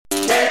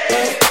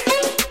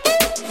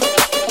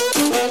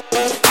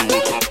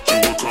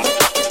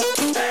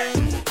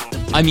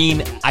I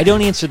mean, I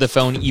don't answer the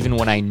phone even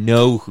when I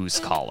know who's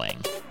calling.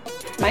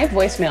 My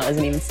voicemail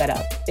isn't even set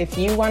up. If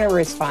you want a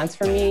response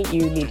from me,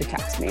 you need to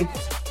text me.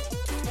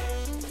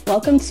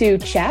 Welcome to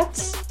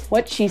Chats,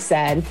 What She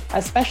Said,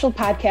 a special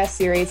podcast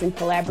series in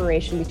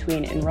collaboration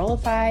between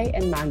Enrollify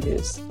and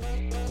Mongoose.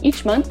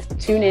 Each month,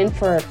 tune in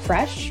for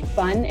fresh,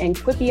 fun, and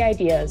quippy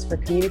ideas for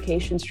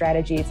communication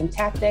strategies and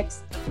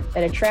tactics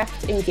that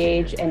attract,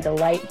 engage, and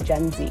delight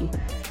Gen Z.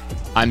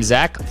 I'm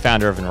Zach,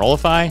 founder of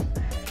Enrollify.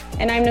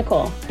 And I'm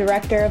Nicole,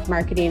 Director of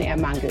Marketing at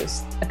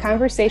Mongoose, a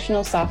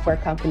conversational software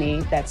company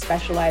that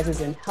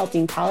specializes in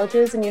helping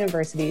colleges and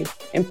universities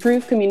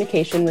improve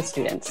communication with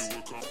students.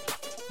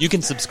 You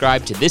can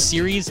subscribe to this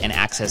series and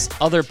access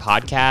other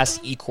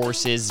podcasts,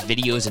 e-courses,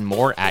 videos, and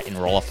more at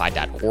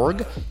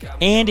enrollify.org.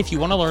 And if you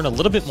want to learn a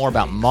little bit more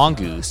about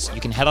Mongoose,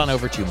 you can head on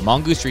over to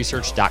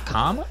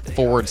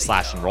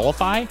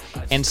mongooseresearch.com/enrollify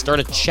and start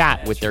a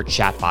chat with their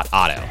Chatbot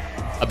Auto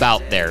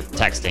about their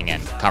texting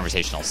and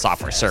conversational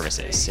software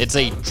services. It's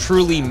a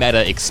truly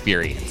meta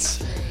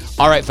experience.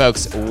 All right,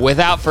 folks,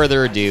 without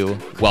further ado,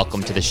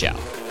 welcome to the show.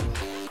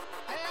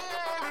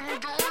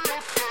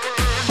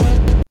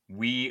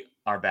 We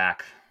are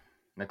back.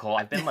 Nicole,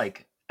 I've been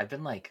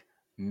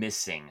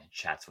missing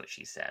Chats What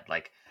She Said.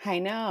 I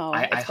know.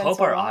 I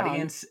hope our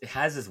audience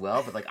has as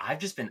well, but I've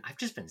just been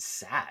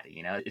sad,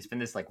 It's been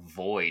this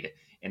void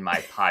in my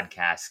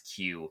podcast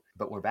queue,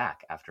 but we're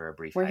back after a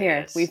brief hiatus. We're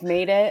here. We've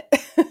made it.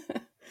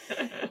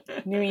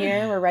 New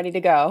year, we're ready to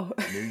go.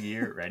 New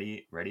year,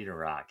 ready to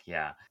rock.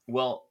 Yeah.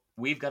 Well,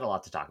 we've got a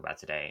lot to talk about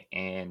today,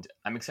 and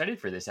I'm excited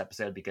for this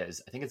episode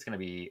because I think it's going to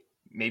be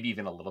maybe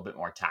even a little bit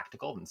more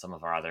tactical than some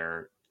of our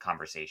other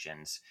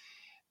conversations.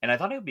 And I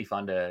thought it would be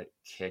fun to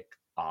kick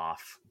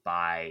off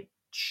by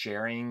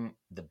sharing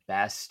the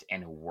best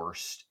and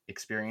worst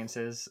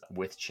experiences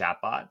with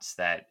chatbots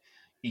that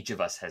each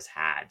of us has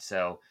had.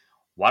 So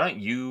why don't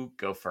you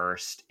go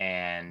first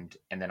and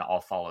then I'll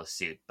follow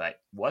suit.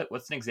 But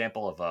what's an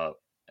example of a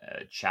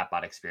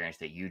chatbot experience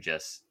that you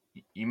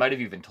might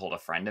have even told a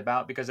friend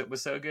about because it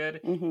was so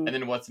good? Mm-hmm. And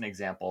then what's an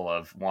example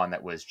of one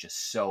that was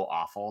just so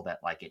awful that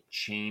it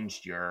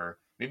changed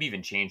maybe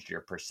even changed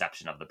your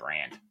perception of the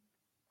brand?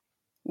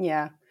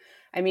 Yeah.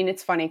 I mean,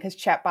 it's funny because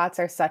chatbots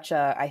are such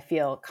a, I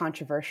feel,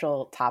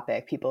 controversial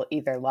topic. People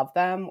either love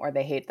them or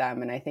they hate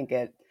them. And I think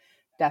it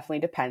definitely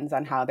depends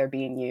on how they're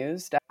being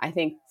used. I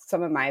think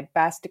some of my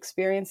best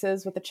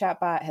experiences with the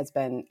chatbot has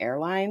been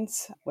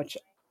airlines, which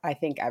I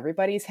think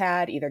everybody's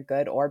had, either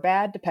good or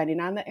bad, depending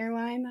on the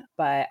airline.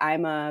 But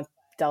I'm a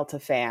Delta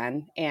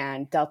fan,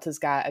 and Delta's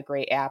got a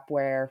great app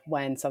where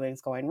when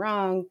something's going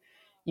wrong,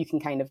 you can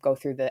kind of go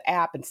through the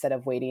app instead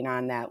of waiting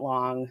on that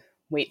long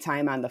wait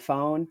time on the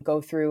phone.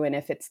 Go through, and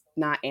if it's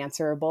not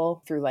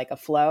answerable through a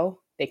flow,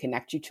 they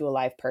connect you to a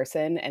live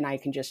person, and I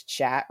can just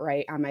chat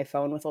right on my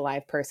phone with a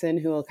live person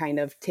who will kind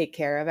of take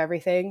care of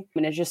everything.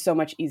 And it's just so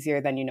much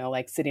easier than,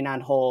 sitting on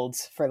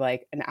holds for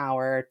an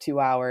hour, 2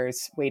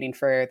 hours, waiting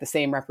for the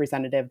same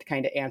representative to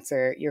kind of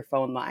answer your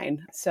phone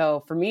line.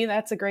 So for me,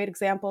 that's a great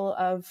example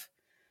of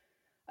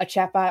a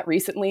chatbot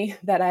recently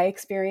that I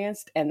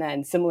experienced. And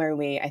then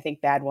similarly, I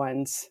think bad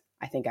ones,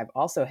 I think I've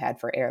also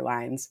had for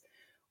airlines,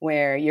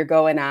 where you're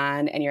going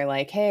on and you're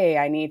like, hey,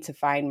 I need to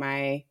find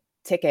my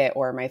ticket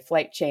or my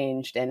flight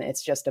changed, and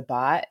it's just a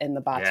bot, and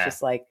the bot's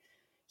just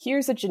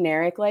here's a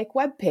generic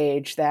web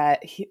page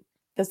that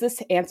does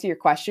this answer your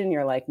question?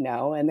 You're like,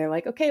 no. And they're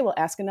like, okay, well,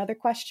 ask another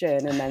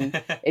question. And then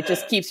it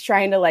just keeps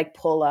trying to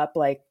pull up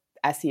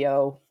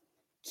SEO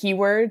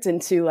keywords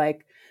into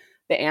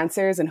the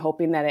answers and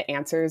hoping that it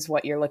answers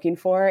what you're looking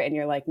for. And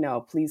you're like, no,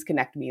 please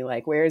connect me.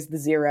 Where's the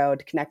 0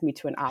 to connect me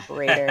to an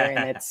operator?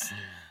 And it's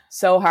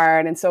so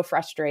hard and so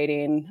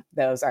frustrating.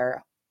 Those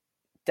are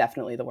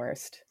definitely the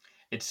worst.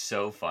 It's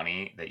so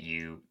funny that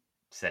you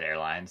said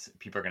airlines.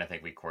 People are going to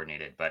think we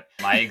coordinated, but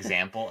my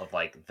example of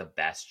the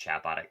best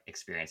chatbot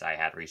experience I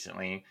had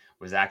recently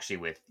was actually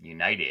with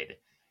United.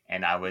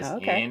 And I was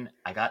I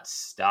got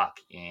stuck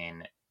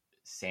in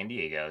San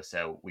Diego.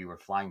 So we were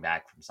flying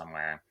back from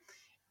somewhere,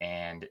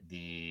 and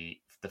the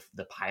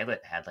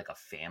pilot had a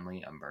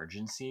family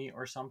emergency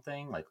or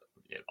something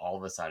all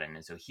of a sudden.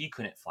 And so he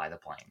couldn't fly the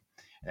plane,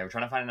 and they were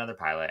trying to find another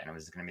pilot, and it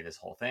was going to be this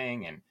whole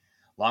thing. And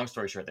long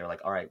story short, they're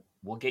like, all right,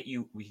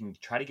 we can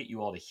try to get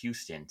you all to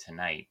Houston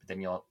tonight, but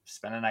then you'll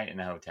spend a night in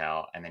a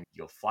hotel, and then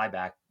you'll fly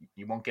back.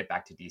 You won't get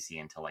back to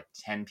DC until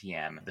 10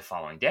 p.m. the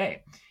following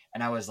day.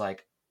 And I was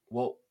like,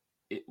 well,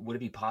 would it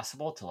be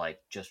possible to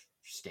just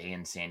stay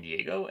in San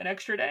Diego an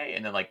extra day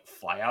and then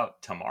fly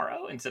out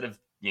tomorrow instead of,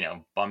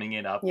 bumming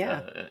it up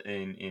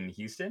in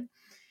Houston?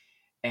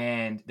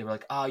 And they were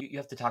like, oh, you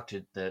have to talk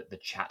to the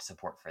chat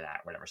support for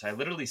that, whatever. So I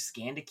literally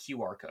scanned a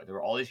QR code. There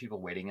were all these people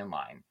waiting in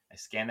line. I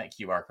scanned that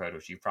QR code,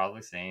 which you've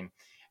probably seen,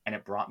 and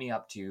it brought me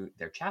up to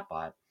their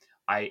chatbot.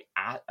 I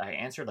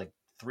answered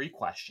 3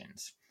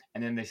 questions.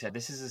 And then they said,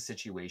 this is a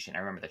situation. I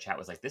remember the chat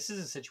was this is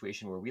a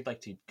situation where we'd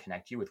like to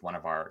connect you with one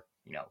of our,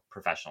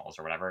 professionals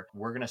or whatever.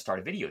 We're going to start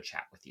a video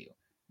chat with you.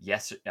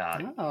 Yes.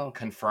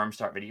 Confirm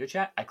start video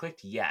chat. I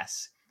clicked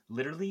yes.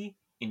 Literally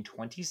in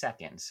 20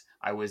 seconds,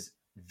 I was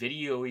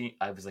videoing,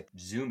 I was like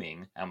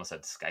Zooming, I almost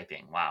said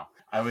Skyping. Wow.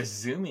 I was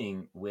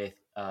Zooming with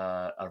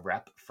a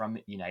rep from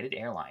United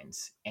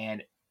Airlines.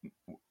 And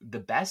the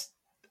best,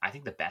 I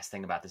think the best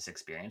thing about this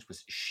experience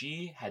was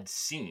she had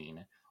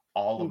seen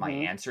all of my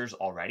Mm-hmm. answers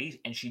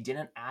already, and she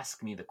didn't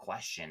ask me the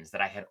questions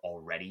that I had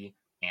already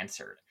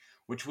answered,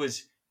 which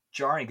was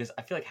jarring because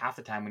I feel like half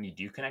the time when you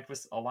do connect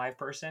with a live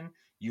person,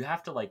 you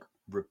have to like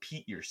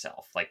repeat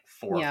yourself like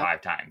four or Yep.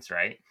 five times,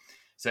 right?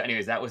 So,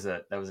 anyways, that was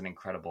an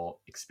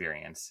incredible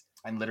experience.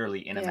 And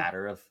literally in a Yeah.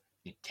 matter of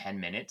 10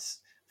 minutes,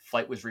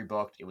 flight was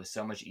rebooked. It was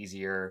so much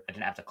easier. I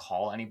didn't have to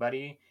call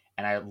anybody.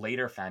 And I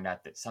later found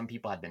out that some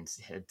people had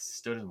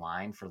stood in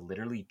line for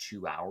literally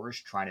 2 hours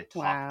trying to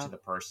talk to Wow. the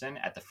person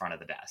at the front of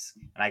the desk,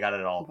 and I got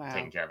it all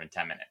taken Wow. care of in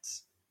 10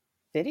 minutes.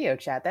 Video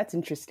chat. That's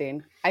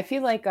interesting. I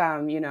feel like,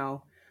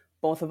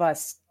 both of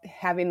us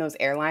having those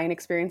airline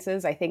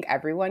experiences, I think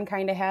everyone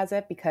kind of has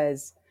it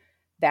because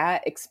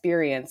that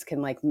experience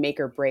can like make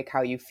or break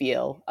how you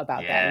feel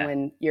about that. And Yeah,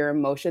 when your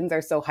emotions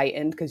are so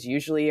heightened, because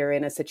usually you're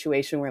in a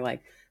situation where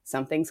like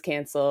something's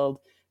canceled,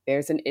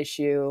 there's an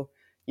issue,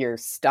 you're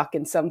stuck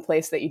in some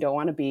place that you don't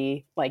want to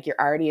be, like you're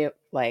already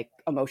like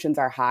emotions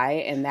are high,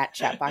 and that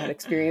chatbot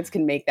experience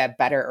can make that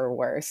better or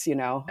worse, you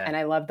know? yeah, And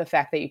I love the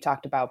fact that you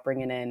talked about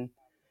bringing in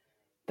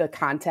the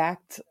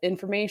contact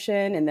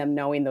information and them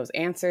knowing those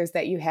answers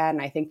that you had.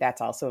 And I think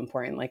that's also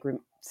important. Like,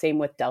 same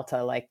with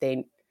Delta, like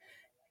they,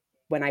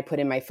 when I put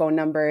in my phone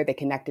number, they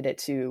connected it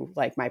to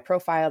like my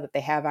profile that they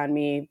have on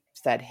me,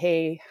 said,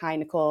 "Hey, hi,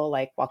 Nicole,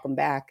 like, welcome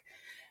back."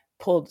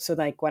 Pulled, so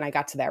like when I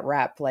got to that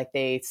rep, like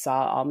they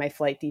saw all my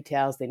flight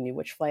details, they knew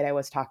which flight I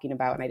was talking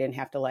about, and I didn't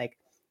have to like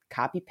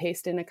copy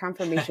paste in a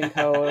confirmation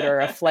code or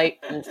a flight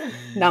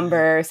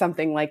number or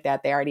something like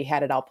that. They already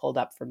had it all pulled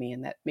up for me,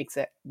 and that makes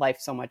it life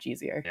so much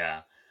easier.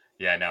 yeah,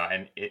 yeah. No,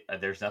 and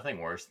there's nothing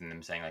worse than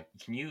them saying like,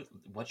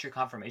 what's your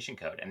confirmation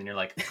code?" And then you're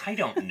like, "I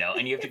don't know,"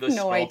 and you have to go No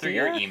scroll through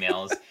your idea.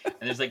 emails,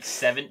 and there's like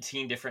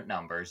 17 different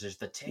numbers. There's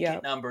the ticket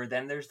Yep. number,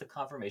 then there's the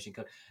confirmation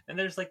code, then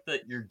there's like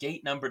your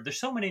gate number. There's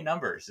so many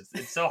numbers.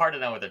 It's so hard to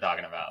know what they're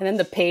talking about. And then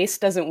the paste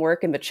doesn't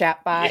work in the chat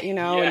Yeah, bot, and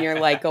yeah. you're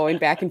like going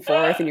back and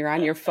forth and you're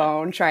on your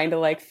phone trying to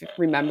like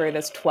remember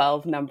this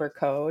 12 number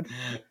code.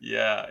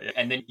 Yeah, yeah.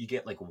 And then you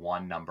get like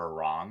one number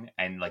wrong,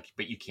 and like,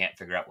 but you can't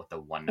figure out what the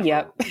one number,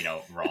 Yep.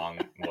 wrong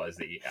was.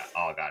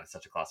 Oh god, it's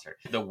such a cluster.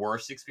 The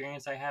worst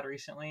experience I had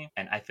recently,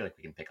 and I feel like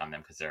we can pick on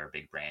them because they're a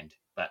big brand,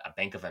 but a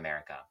Bank of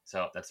America.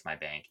 So that's my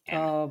bank, and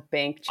Oh,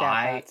 bank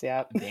I chatbots.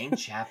 Yep. bank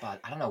chatbot.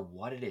 I don't know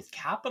what it is.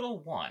 Capital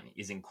One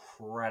is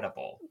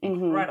incredible, Hmm.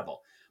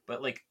 incredible,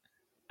 but like,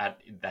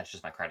 that's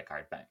just my credit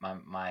card. But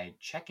my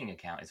checking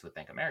account is with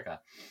Bank of America,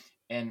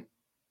 and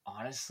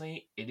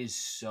honestly, it is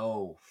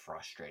so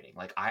frustrating.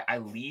 Like I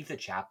leave the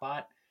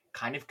chatbot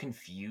kind of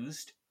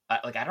confused.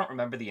 Like I don't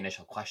remember the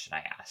initial question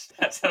I asked.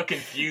 That's how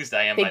confused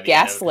I am They by the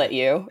end of. gaslit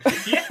you.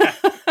 Yeah,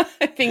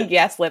 Being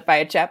gaslit by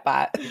a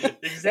chatbot. They're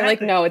like,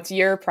 exactly. no, it's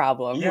your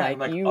problem. Yeah, I'm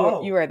Like like, you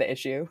oh, are the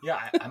issue.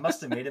 yeah, I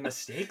must have made a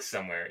mistake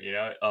somewhere.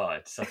 Oh,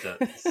 it's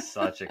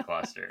such a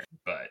cluster.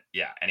 But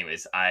yeah,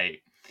 anyways,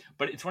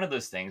 but it's one of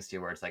those things too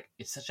where it's like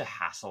it's such a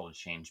hassle to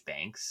change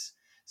banks.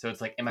 So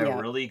it's like, am I Yeah.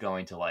 really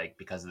going to, like,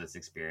 because of this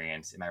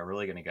experience, am I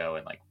really going to go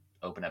and like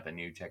open up a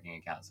new checking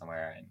account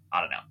somewhere? And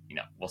I don't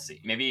know. We'll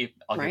see. Maybe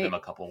I'll give them Right.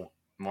 a couple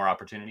more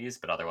opportunities,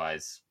 but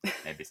otherwise,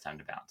 maybe it's time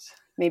to bounce.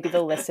 Maybe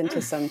they'll listen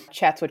to some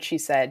chats what she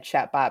said,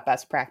 chatbot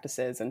best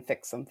practices, and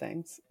fix some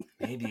things.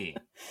 Maybe,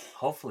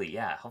 hopefully,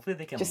 yeah. Hopefully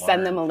they can Just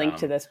send them learn a link to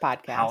from this how.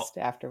 podcast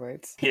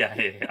afterwards. Yeah,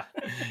 yeah,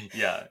 yeah,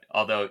 yeah.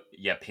 Although,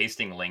 yeah,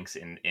 pasting links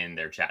in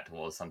their chat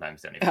tools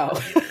sometimes don't even Oh,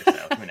 work either.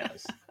 So who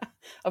knows?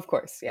 of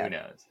course. Who Yeah.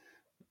 knows?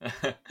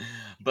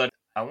 But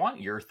I want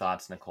your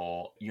thoughts,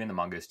 Nicole. You and the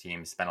Mongoose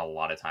team spent a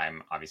lot of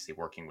time, obviously,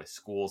 working with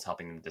schools,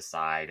 helping them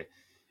decide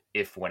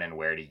if, when, and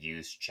where to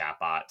use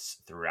chatbots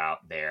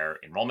throughout their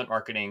enrollment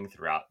marketing,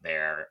 throughout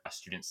their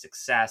student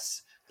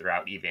success,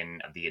 throughout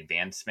even the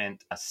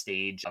advancement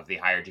stage of the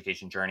higher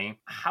education journey.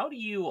 How do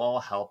you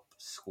all help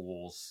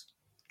schools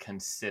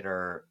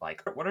consider,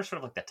 like, what are sort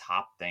of like the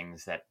top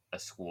things that a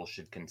school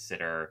should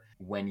consider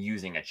when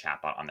using a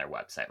chatbot on their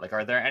website? Like,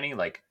 are there any,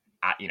 like,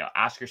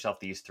 ask yourself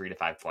these 3 to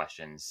 5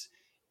 questions,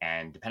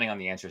 and depending on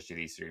the answers to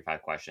these 3 to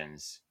 5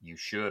 questions, you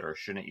should or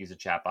shouldn't use a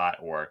chatbot,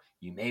 or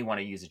you may want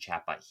to use a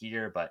chatbot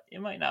here, but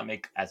it might not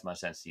make as much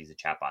sense to use a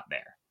chatbot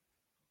there.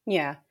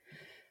 Yeah.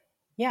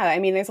 Yeah. I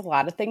mean, there's a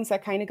lot of things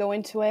that kind of go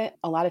into it.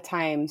 A lot of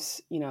times,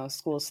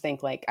 schools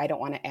think like, I don't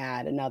want to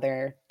add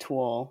another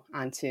tool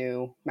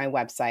onto my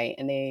website,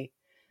 and they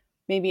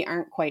maybe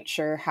aren't quite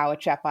sure how a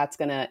chatbot's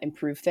going to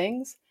improve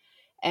things.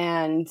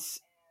 And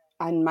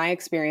on my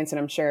experience, and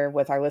I'm sure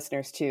with our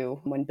listeners too,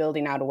 when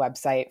building out a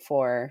website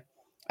for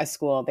a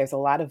school, there's a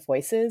lot of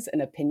voices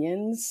and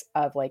opinions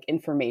of like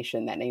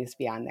information that needs to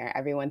be on there.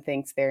 Everyone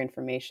thinks their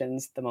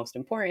information's the most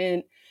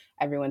important.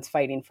 Everyone's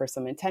fighting for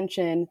some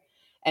attention.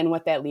 And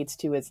what that leads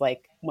to is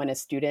like when a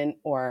student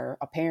or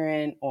a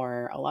parent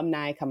or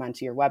alumni come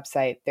onto your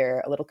website,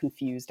 they're a little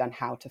confused on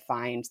how to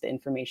find the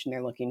information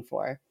they're looking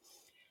for.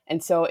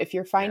 And so if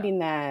you're Yeah. finding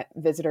that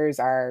visitors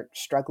are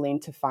struggling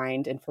to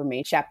find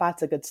information,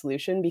 chatbot's a good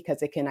solution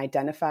because it can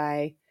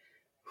identify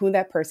who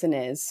that person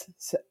is.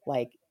 So,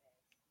 like,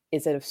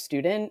 is it a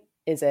student?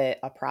 Is it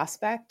a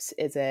prospect?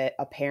 Is it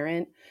a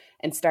parent?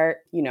 And start,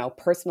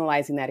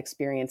 personalizing that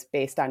experience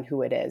based on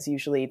who it is.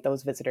 Usually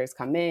those visitors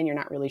come in, you're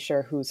not really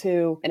sure who's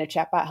who, and a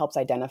chatbot helps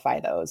identify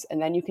those.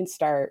 And then you can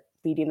start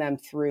leading them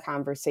through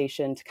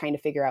conversation to kind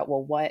of figure out,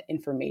 well, what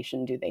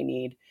information do they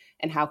need?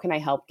 And how can I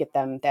help get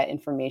them that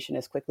information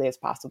as quickly as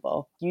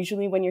possible?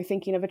 Usually when you're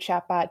thinking of a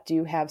chatbot,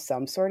 do have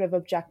some sort of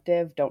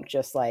objective. Don't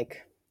just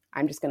like,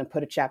 I'm just going to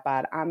put a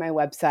chatbot on my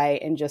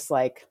website and just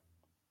like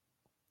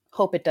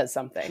hope it does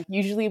something.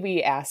 Usually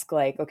we ask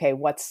like, okay,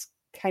 what's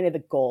kind of the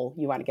goal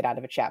you want to get out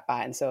of a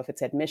chatbot? And so if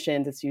it's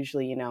admissions, it's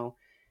usually,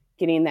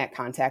 getting that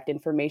contact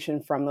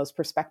information from those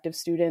prospective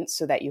students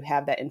so that you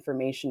have that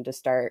information to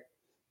start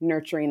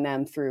nurturing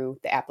them through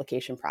the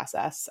application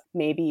process.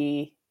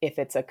 Maybe if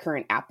it's a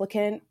current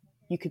applicant,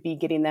 you could be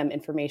getting them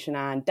information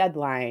on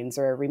deadlines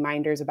or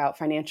reminders about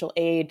financial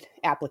aid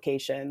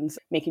applications,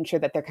 making sure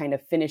that they're kind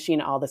of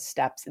finishing all the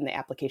steps in the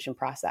application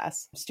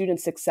process. Student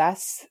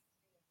success,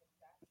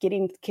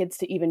 getting kids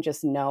to even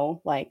just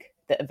know like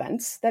the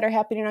events that are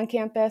happening on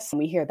campus.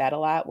 We hear that a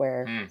lot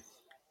where,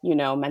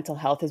 Mm. mental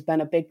health has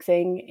been a big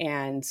thing,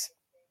 and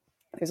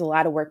there's a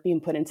lot of work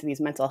being put into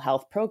these mental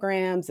health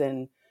programs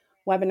and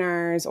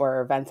webinars or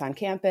events on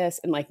campus,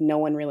 and like no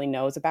one really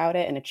knows about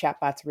it. And a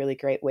chatbot's a really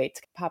great way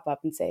to pop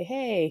up and say,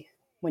 hey,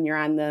 when you're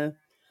on the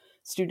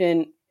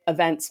student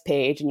events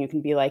page, and you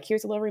can be like,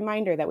 here's a little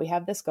reminder that we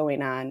have this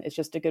going on. It's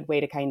just a good way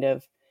to kind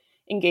of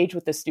engage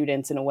with the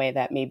students in a way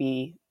that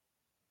maybe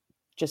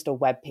just a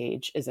web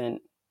page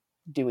isn't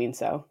doing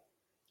so.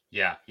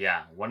 Yeah,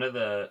 yeah. One of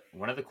the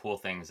cool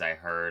things I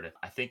heard,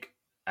 I think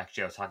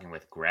actually I was talking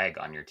with Greg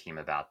on your team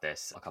about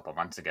this a couple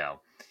months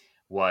ago,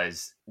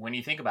 was when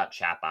you think about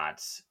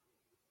chatbots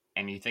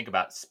and you think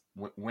about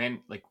when,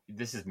 like,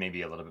 this is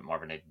maybe a little bit more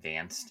of an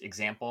advanced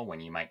example,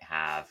 when you might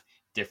have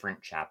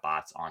different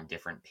chatbots on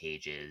different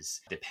pages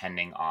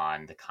depending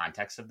on the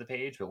context of the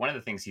page. But one of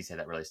the things he said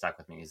that really stuck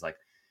with me is like,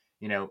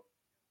 you know,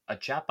 a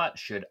chatbot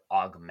should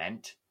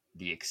augment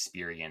the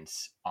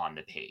experience on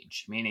the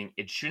page, meaning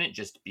it shouldn't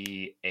just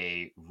be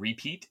a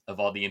repeat of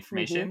all the Mm-hmm.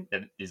 information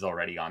that is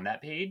already on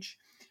that page,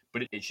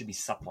 but it should be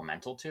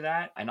supplemental to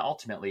that. And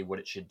ultimately, what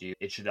it should do,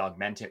 it should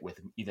augment it with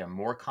either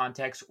more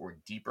context or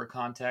deeper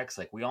context.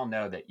 Like, we all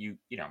know that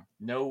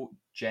no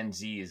Gen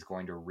Z is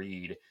going to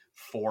read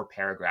 4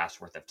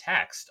 paragraphs worth of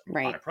text on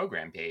a Right.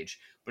 program page.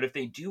 But if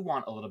they do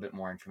want a little bit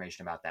more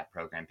information about that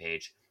program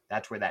page,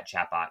 that's where that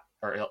chatbot,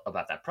 or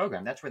about that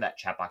program, that's where that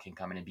chatbot can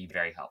come in and be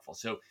very helpful.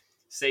 So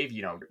save,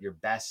 your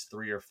best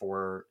 3 or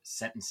 4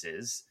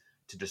 sentences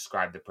to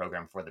describe the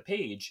program for the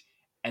page,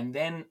 and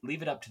then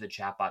leave it up to the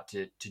chatbot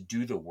to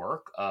do the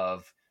work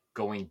of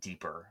going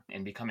deeper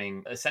and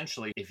becoming,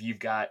 essentially, if you've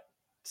got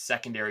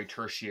secondary,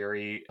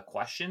 tertiary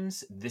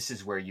questions, this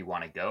is where you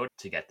want to go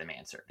to get them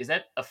answered. Is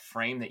that a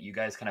frame that you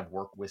guys kind of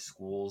work with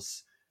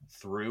schools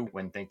through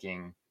when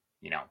thinking,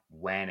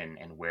 when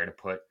and where to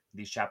put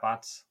these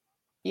chatbots?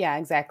 Yeah,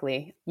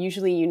 exactly.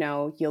 Usually,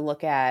 you'll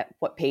look at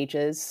what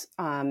pages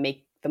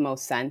make the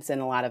most sense,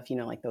 and a lot of,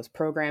 like those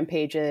program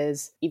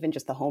pages, even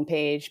just the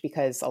homepage,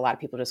 because a lot of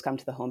people just come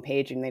to the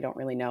homepage and they don't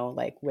really know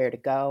like where to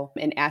go.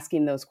 And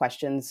asking those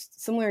questions,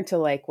 similar to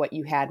like what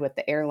you had with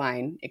the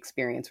airline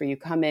experience, where you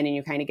come in and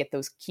you kind of get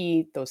those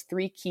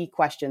 3 key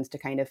questions to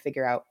kind of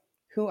figure out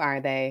who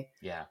are they,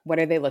 Yeah. what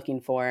are they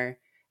looking for,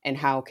 and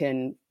how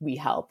can we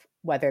help,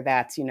 whether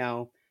that's,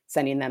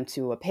 sending them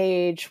to a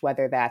page,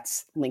 whether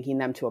that's linking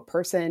them to a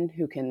person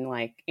who can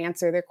like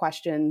answer their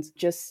questions,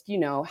 just,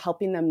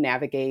 helping them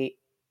navigate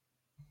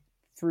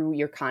through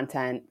your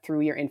content, through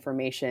your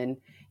information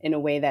in a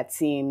way that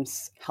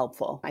seems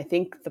helpful. I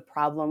think the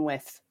problem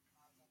with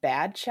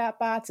bad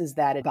chatbots is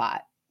that it's a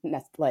bot. And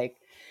that's like,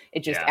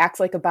 it just Yeah.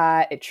 acts like a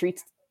bot. It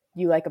treats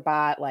you like a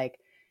bot. Like,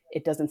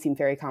 it doesn't seem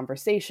very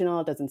conversational.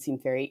 It doesn't seem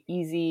very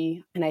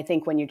easy. And I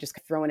think when you're just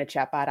throwing a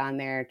chatbot on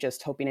there,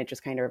 just hoping it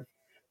just kind of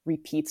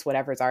repeats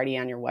whatever's already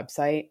on your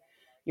website,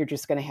 you're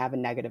just going to have a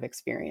negative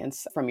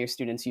experience from your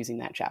students using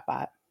that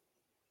chatbot.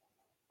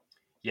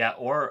 Yeah,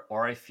 or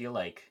I feel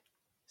like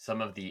some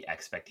of the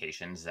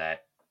expectations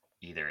that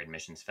either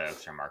admissions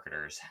folks or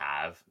marketers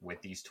have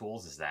with these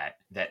tools is that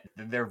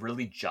they're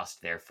really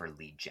just there for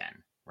lead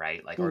gen,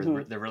 right? Like, or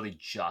Mm-hmm. they're really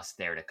just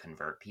there to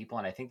convert people.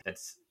 And I think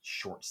that's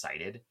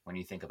short-sighted when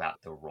you think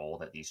about the role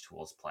that these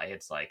tools play.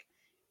 It's like,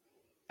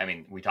 I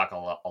mean, we talk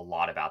a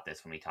lot about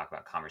this when we talk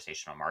about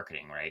conversational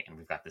marketing, right? And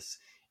we've got this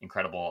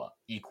incredible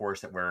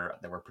e-course that we're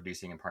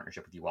producing in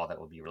partnership with you all that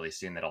will be really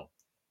soon, that'll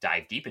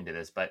dive deep into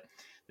this. But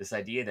this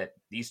idea that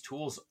these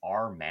tools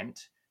are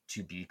meant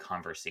to be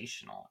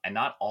conversational, and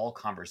not all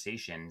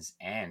conversations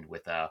end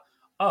with a,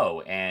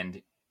 oh,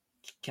 and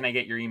can I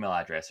get your email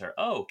address, or,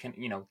 oh,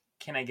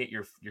 can I get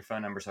your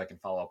phone number so I can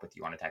follow up with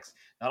you on a text?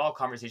 Not all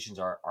conversations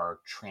are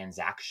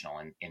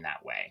transactional in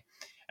that way.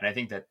 And I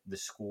think that the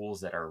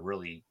schools that are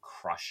really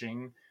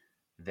crushing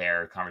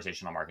their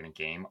conversational marketing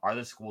game are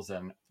the schools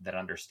that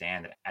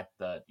understand that at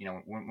the,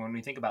 when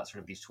we think about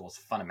sort of these tools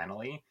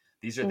fundamentally,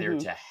 these are there Mm-hmm.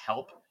 to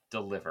help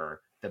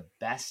deliver the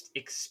best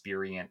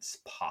experience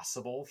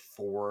possible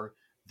for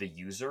the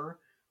user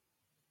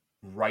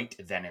right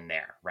then and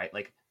there, right?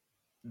 Like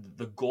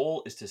the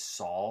goal is to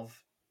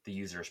solve the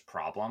user's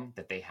problem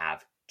that they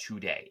have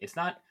today. It's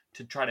not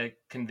to try to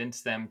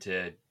convince them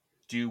to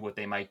do what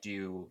they might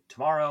do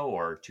tomorrow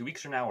or 2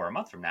 weeks from now or a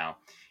month from now.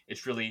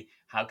 It's really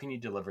how can you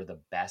deliver the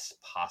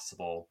best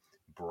possible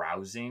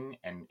browsing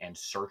and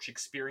search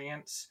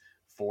experience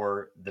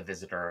for the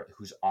visitor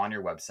who's on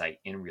your website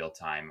in real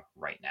time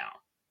right now.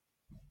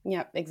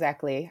 Yep,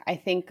 exactly. I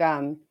think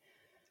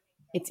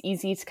it's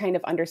easy to kind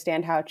of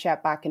understand how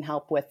chatbot can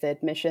help with the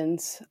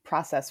admissions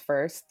process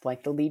first,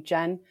 like the lead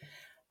gen.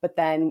 But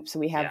then, so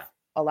we have Yeah.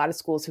 a lot of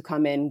schools who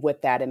come in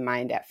with that in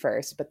mind at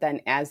first. But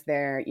then, as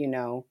they're,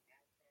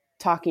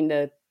 talking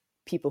to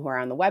people who are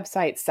on the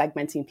website,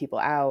 segmenting people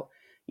out,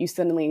 you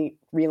suddenly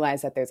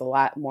realize that there's a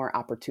lot more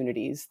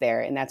opportunities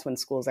there. And that's when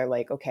schools are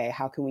like, okay,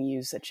 how can we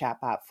use a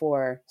chatbot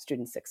for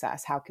student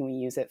success? How can we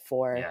use it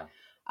for Yeah.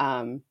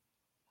 um,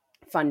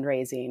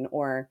 fundraising,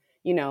 or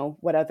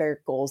what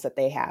other goals that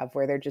they have,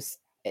 where they're just,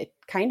 it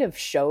kind of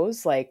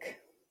shows like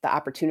the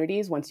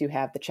opportunities. Once you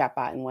have the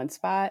chatbot in one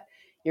spot,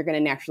 you're going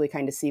to naturally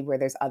kind of see where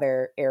there's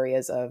other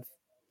areas of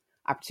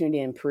opportunity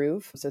to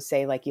improve. So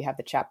say like you have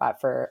the chatbot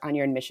for on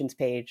your admissions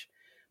page,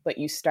 but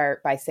you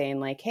start by saying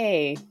like,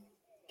 hey,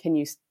 can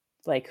you,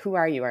 like, who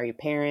are you? Are you a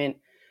parent?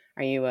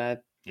 Are you a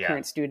Yeah.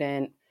 current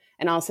student?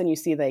 And all of a sudden you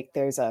see like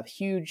there's a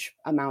huge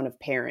amount of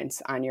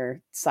parents on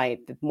your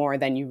site, more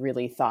than you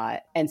really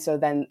thought. And so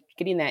then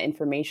getting that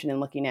information and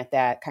looking at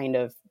that kind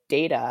of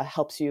data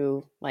helps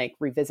you like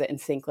revisit and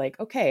think like,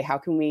 okay, how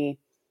can we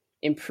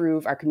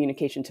improve our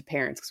communication to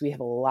parents, because we have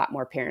a lot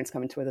more parents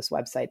coming to this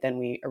website than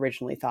we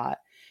originally thought.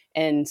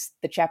 And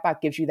the chatbot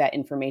gives you that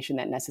information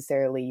that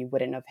necessarily you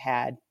wouldn't have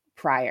had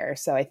prior.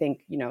 So I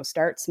think,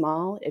 start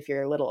small if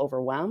you're a little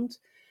overwhelmed,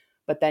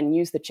 but then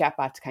use the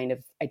chatbot to kind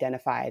of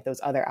identify those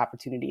other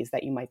opportunities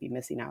that you might be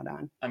missing out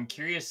on. I'm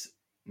curious,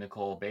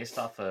 Nicole, based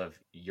off of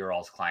your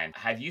all's client,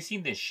 have you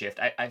seen this shift?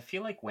 I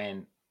feel like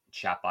when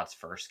chatbots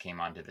first came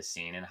onto the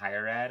scene in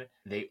higher ed,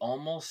 they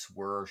almost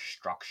were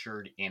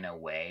structured in a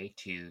way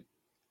to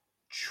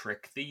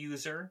trick the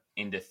user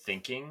into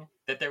thinking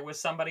that there was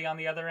somebody on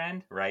the other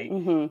end, right?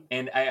 Mm-hmm.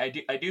 And I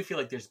do feel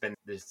like there's been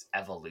this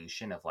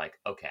evolution of like,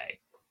 okay,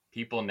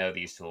 people know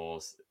these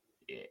tools,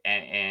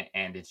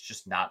 and it's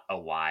just not a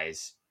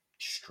wise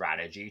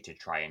strategy to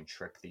try and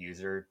trick the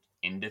user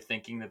into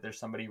thinking that there's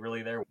somebody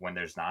really there when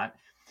there's not.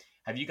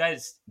 Do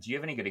you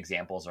have any good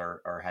examples,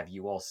 or have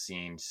you all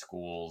seen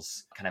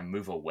schools kind of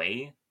move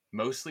away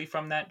mostly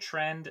from that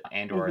trend,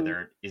 and or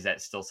Mm-hmm. is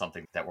that still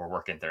something that we're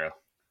working through?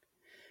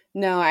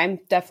 No, I'm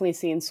definitely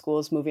seeing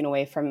schools moving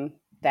away from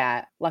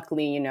that.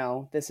 Luckily,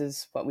 this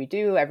is what we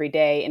do every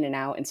day, in and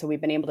out. And so we've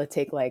been able to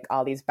take like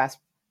all these best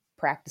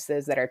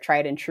practices that are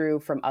tried and true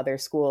from other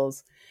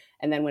schools.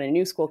 And then when a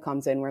new school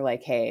comes in, we're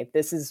like, hey,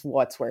 this is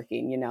what's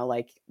working.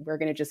 Like we're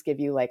going to just give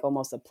you like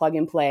almost a plug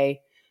and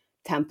play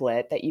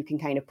template that you can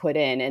kind of put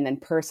in and then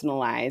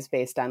personalize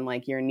based on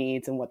like your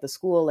needs and what the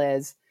school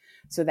is,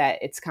 so that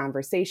it's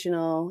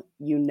conversational.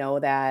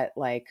 That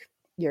like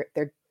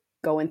they're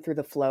going through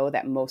the flow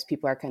that most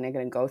people are kind of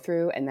going to go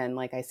through. And then,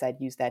 like I said,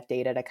 use that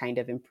data to kind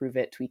of improve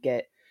it, tweak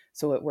it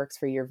so it works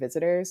for your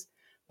visitors.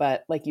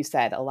 But like you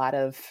said, a lot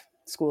of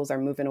schools are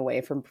moving away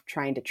from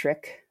trying to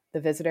trick the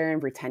visitor and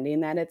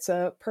pretending that it's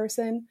a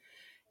person.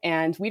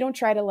 And we don't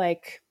try to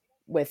like,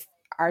 with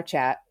our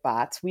chat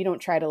bots, we don't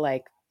try to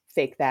like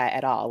fake that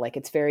at all. Like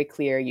it's very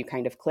clear. You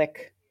kind of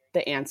click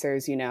the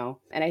answers, and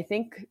I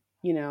think,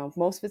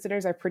 most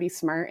visitors are pretty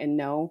smart and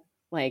know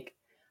like,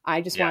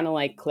 I just Yeah. want to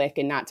like click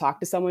and not talk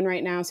to someone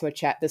right now. So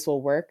this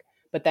will work.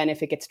 But then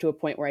if it gets to a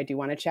point where I do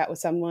want to chat with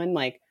someone,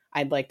 like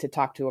I'd like to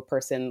talk to a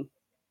person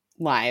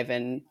live,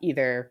 and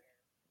either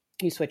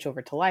you switch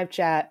over to live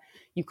chat,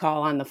 you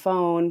call on the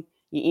phone,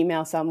 you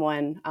email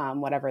someone,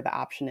 whatever the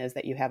option is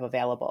that you have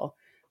available.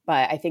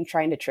 But I think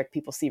trying to trick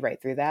people see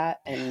right through that,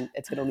 and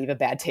it's going to leave a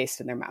bad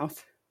taste in their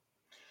mouth.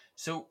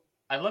 So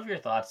I love your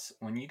thoughts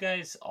when you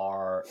guys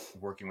are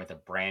working with a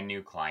brand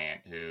new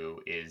client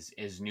who is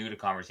new to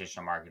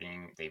conversational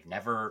marketing. They've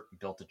never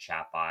built a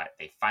chatbot.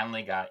 They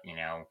finally got,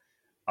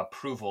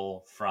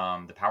 approval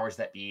from the powers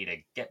that be to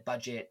get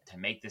budget to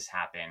make this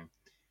happen.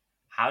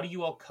 How do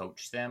you all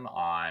coach them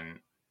on,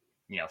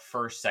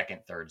 first,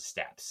 second, third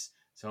steps?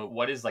 So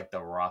what is like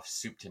the rough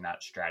soup to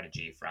nut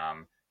strategy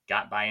from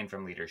got buy-in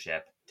from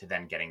leadership to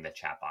then getting the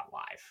chatbot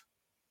live?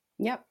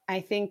 Yep. I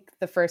think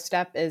the first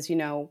step is,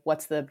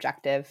 what's the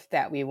objective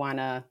that we want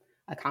to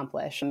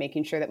accomplish, and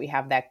making sure that we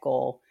have that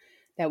goal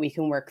that we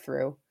can work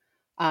through.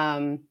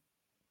 Um,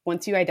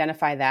 Once you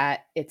identify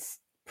that, it's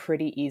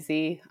pretty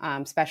easy,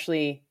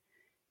 especially,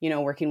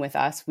 working with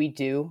us. We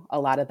do a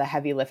lot of the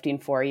heavy lifting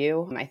for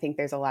you. I think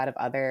there's a lot of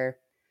other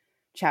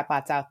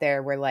chatbots out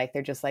there where like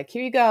they're just like,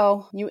 here you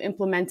go, you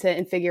implement it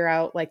and figure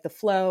out like the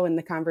flow and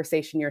the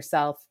conversation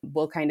yourself.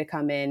 We'll kind of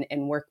come in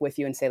and work with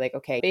you and say like,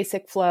 okay,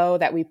 basic flow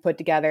that we've put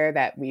together,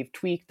 that we've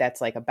tweaked, that's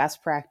like a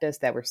best practice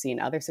that we're seeing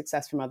other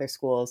success from other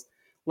schools.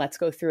 Let's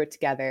go through it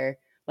together.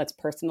 Let's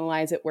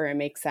personalize it where it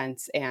makes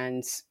sense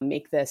and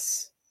make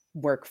this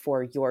work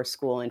for your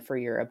school and for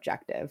your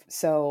objective.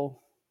 So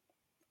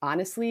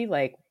honestly,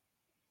 like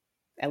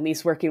at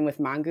least working with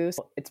Mongoose,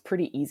 it's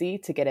pretty easy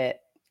to get it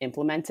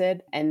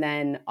implemented. And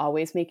then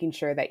always making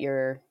sure that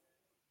you're,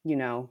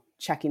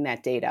 checking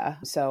that data.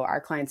 So our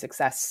client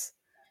success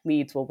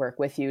leads will work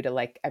with you to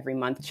like every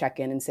month check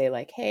in and say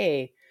like,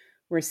 hey,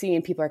 we're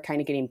seeing people are kind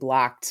of getting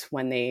blocked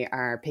when they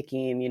are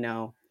picking,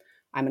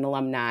 I'm an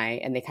alumni,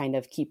 and they kind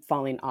of keep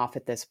falling off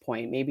at this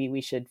point. Maybe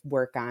we should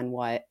work on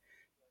what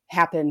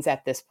happens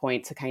at this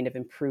point to kind of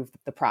improve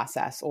the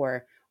process.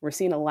 Or we're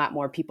seeing a lot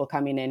more people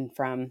coming in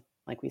from,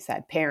 like we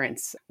said,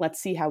 parents. Let's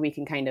see how we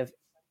can kind of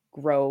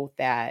grow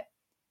that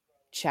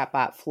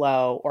chatbot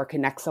flow or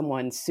connect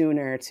someone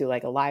sooner to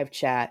like a live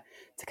chat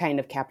to kind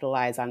of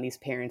capitalize on these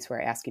parents who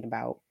are asking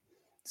about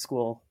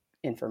school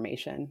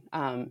information.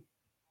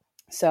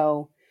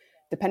 So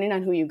depending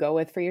on who you go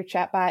with for your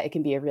chatbot, it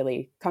can be a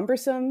really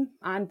cumbersome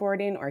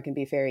onboarding or it can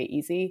be very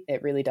easy.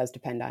 It really does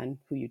depend on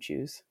who you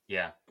choose.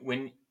 Yeah.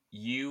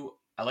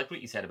 I like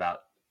what you said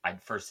about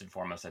first and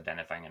foremost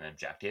identifying an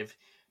objective.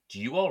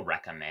 Do you all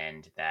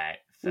recommend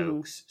that Mm-hmm.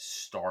 folks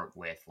start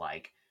with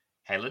like,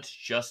 hey, let's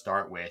just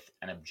start with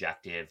an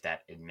objective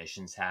that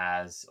admissions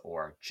has,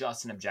 or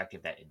just an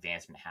objective that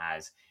advancement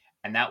has?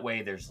 And that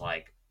way there's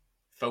like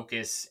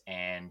focus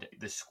and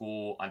the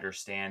school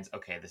understands,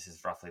 okay, this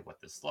is roughly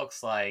what this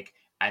looks like.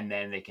 And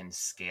then they can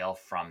scale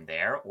from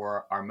there.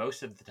 Or are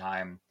most of the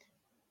time,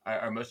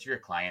 are most of your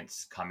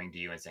clients coming to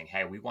you and saying,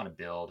 hey, we want to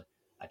build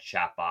a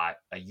chatbot,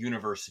 a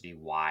university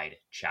wide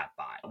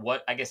chatbot?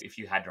 What, I guess, if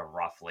you had to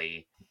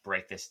roughly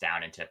break this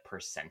down into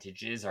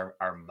percentages,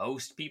 are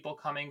most people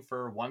coming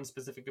for one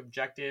specific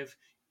objective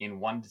in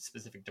one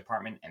specific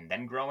department and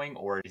then growing,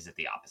 or is it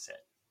the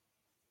opposite?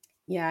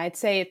 Yeah, I'd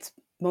say it's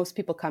most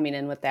people coming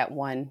in with that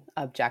one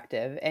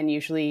objective. And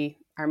usually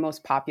our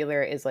most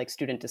popular is like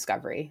student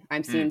discovery.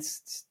 I'm seeing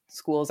Mm,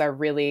 schools are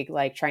really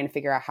like trying to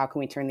figure out how can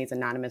we turn these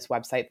anonymous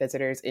website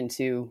visitors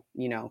into,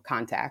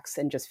 contacts,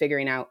 and just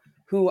figuring out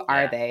who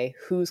are yeah. they,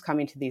 who's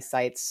coming to these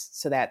sites,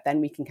 so that then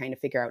we can kind of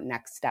figure out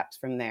next steps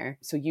from there.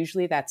 So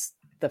usually that's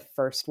the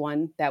first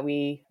one that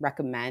we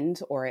recommend,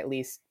 or at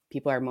least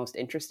people are most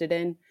interested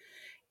in.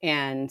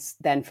 And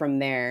then from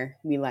there,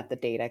 we let the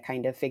data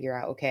kind of figure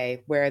out,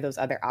 okay, where are those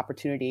other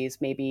opportunities?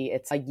 Maybe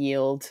it's a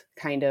yield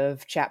kind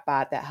of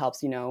chatbot that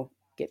helps,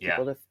 get Yeah.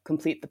 people to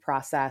complete the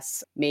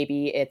process.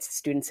 Maybe it's a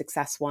student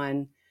success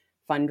one,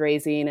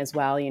 fundraising as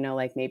well.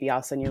 Like maybe all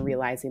of a sudden you're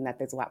realizing that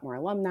there's a lot more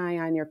alumni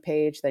on your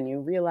page than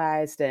you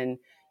realized. And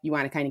you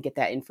want to kind of get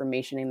that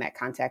information and that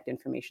contact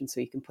information so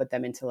you can put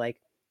them into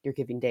like your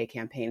Giving Day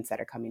campaigns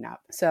that are coming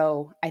up.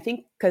 So I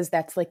think because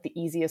that's like the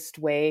easiest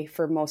way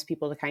for most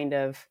people to kind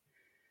of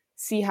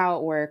see how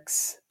it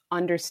works,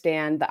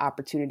 understand the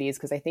opportunities.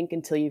 Because I think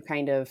until you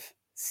kind of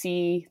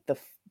see the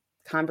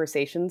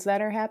conversations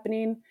that are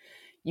happening,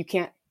 you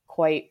can't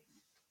quite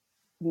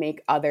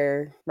make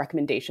other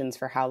recommendations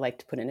for how like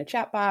to put in a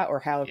chatbot or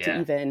how to Yeah.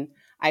 even.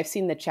 I've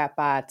seen the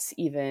chatbots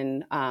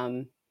even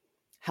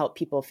help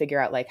people figure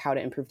out like how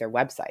to improve their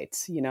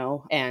websites,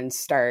 and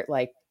start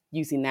like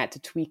using that to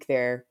tweak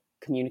their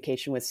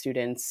communication with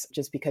students,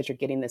 just because you're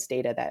getting this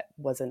data that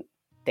wasn't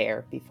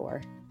there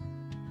before.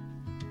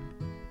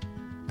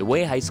 The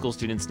way high school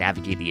students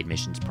navigate the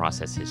admissions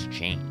process has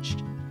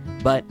changed.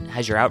 But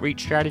has your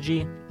outreach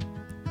strategy?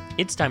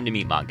 It's time to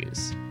meet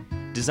Mongoose.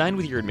 Designed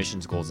with your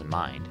admissions goals in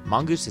mind,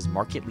 Mongoose's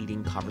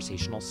market-leading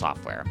conversational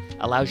software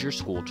allows your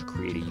school to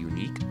create a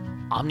unique,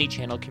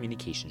 omni-channel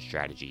communication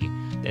strategy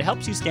that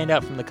helps you stand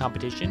out from the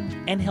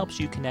competition and helps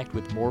you connect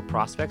with more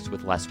prospects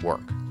with less work.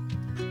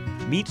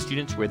 Meet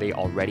students where they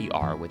already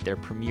are with their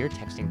premier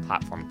texting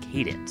platform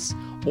Cadence,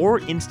 or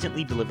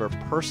instantly deliver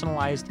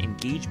personalized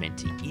engagement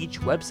to each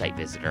website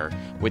visitor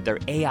with their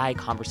AI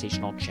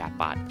conversational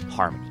chatbot,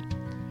 Harmony.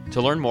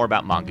 To learn more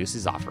about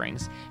Mongoose's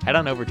offerings, head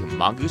on over to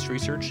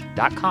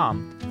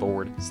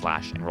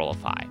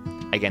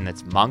mongooseresearch.com/Enrollify. Again,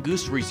 that's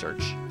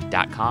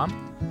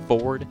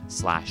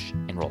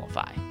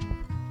mongooseresearch.com/Enrollify.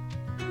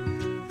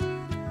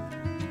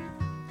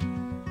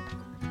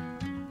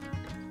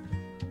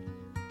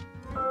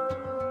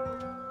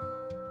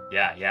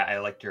 Yeah, I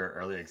liked your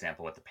earlier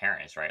example with the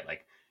parents, right?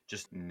 Like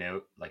just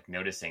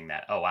noticing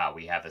that, oh wow,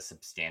 we have a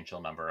substantial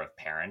number of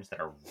parents that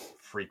are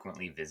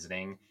frequently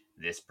visiting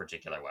this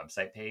particular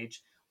website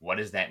page. What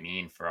does that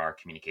mean for our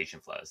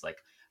communication flows? Like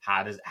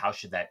how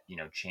should that,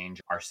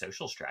 change our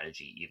social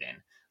strategy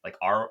even? Like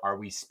are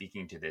we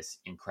speaking to this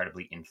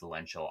incredibly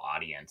influential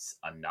audience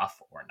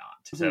enough or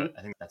not? So Mm-hmm.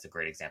 I think that's a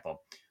great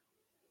example.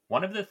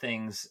 One of the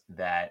things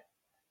that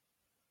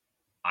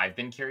I've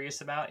been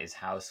curious about is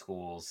how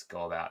schools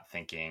go about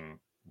thinking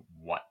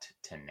what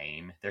to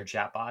name their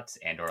chatbots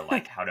and or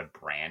like how to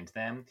brand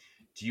them.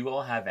 Do you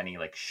all have any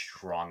like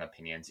strong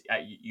opinions?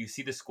 You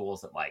see the schools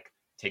that like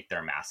take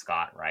their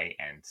mascot, right,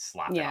 and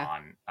slap it Yeah.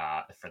 on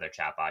for their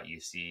chatbot. You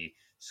see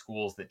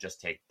schools that just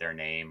take their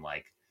name,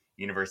 like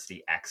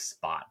University X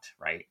Spot,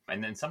 right?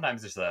 And then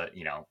sometimes there's a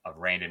a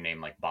random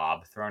name like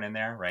Bob thrown in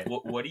there, right?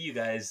 What do you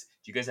guys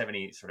have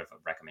any sort of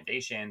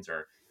recommendations,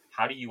 or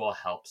how do you all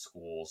help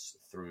schools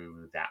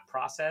through that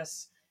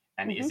process?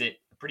 And is Hmm. it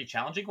a pretty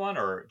challenging one,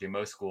 or do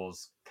most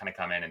schools kind of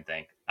come in and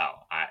think,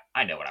 oh,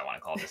 I know what I want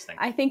to call this thing?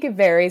 I think it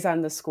varies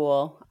on the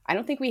school. I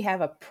don't think we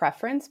have a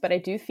preference, but I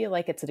do feel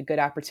like it's a good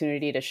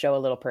opportunity to show a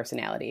little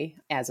personality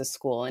as a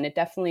school. And it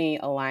definitely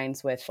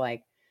aligns with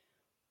like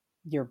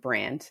your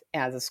brand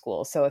as a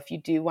school. So if you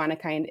do want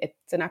to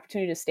it's an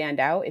opportunity to stand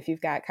out. If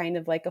you've got kind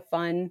of like a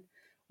fun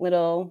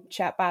little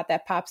chatbot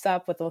that pops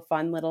up with a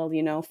fun little,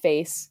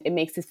 face, it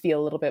makes it feel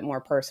a little bit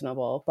more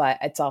personable. But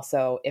it's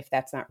also, if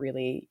that's not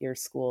really your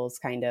school's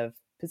kind of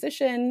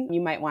position,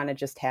 you might want to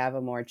just have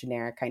a more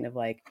generic kind of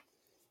like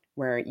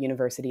where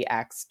University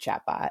X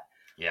chatbot.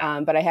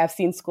 Yeah. But I have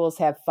seen schools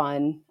have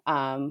fun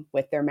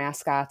with their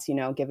mascots,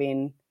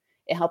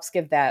 it helps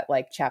give that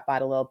like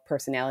chatbot a little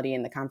personality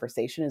in the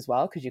conversation as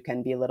well, because you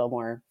can be a little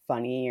more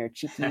funny or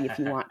cheeky if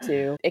you want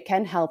to. It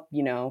can help,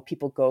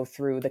 people go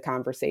through the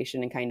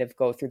conversation and kind of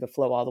go through the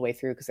flow all the way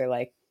through, because they're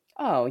like,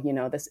 oh,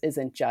 this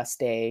isn't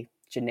just a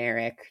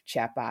generic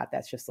chatbot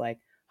that's just like,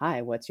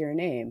 hi, what's your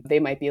name? They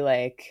might be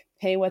like,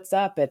 hey, what's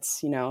up?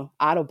 It's,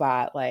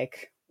 Autobot,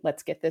 like,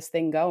 let's get this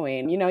thing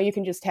going. You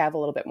can just have a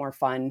little bit more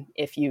fun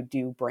if you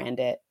do brand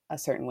it a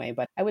certain way.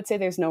 But I would say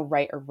there's no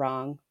right or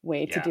wrong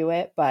way to Yeah. do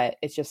it, but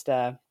it's just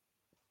a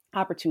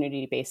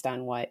opportunity based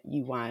on what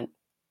you want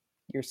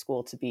your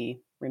school to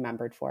be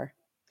remembered for.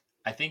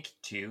 I think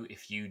too,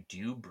 if you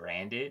do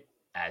brand it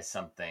as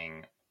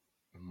something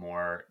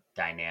more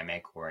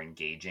dynamic or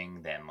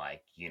engaging than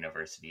like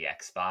University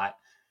Xbot,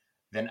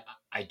 then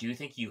I do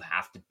think you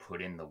have to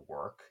put in the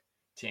work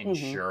to Mm-hmm.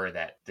 ensure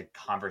that the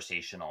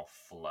conversational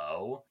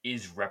flow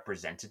is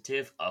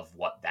representative of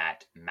what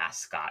that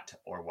mascot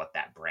or what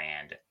that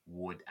brand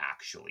would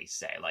actually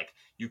say. Like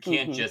you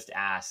can't Mm-hmm. just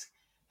ask,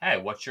 "Hey,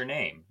 what's your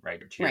name?" Right?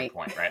 To your Right.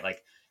 point, right?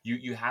 Like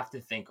you have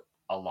to think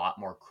a lot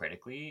more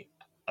critically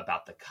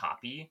about the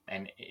copy,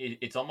 and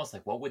it's almost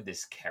like, what would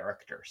this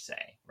character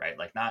say, right?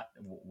 Like not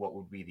what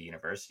would be the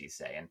university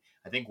say. And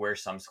I think where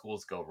some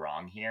schools go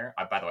wrong here,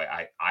 by the way,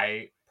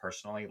 I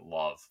personally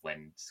love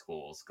when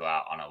schools go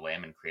out on a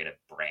limb and create a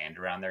brand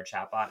around their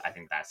chatbot. I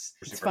think that's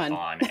It's super fun.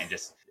 fun and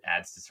just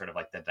adds to sort of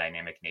like the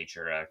dynamic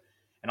nature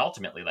and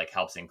ultimately like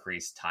helps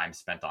increase time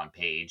spent on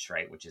page,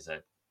 right? Which is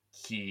a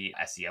key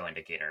SEO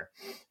indicator.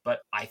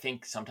 But I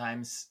think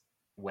sometimes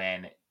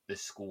when the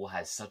school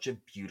has such a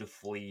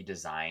beautifully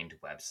designed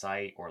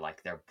website, or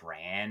like their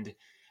brand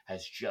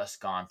has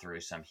just gone through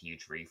some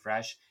huge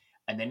refresh,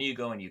 and then you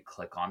go and you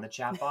click on the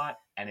chatbot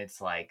and it's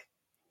like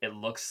it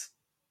looks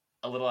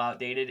a little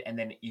outdated, and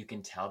then you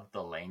can tell that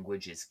the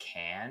language is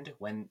canned,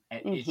 when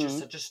it's just Mm-hmm.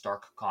 such a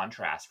stark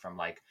contrast from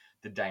like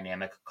the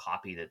dynamic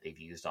copy that they've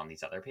used on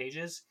these other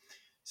pages.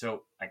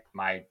 So like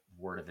my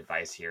word of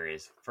advice here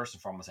is, first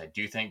and foremost, I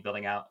do think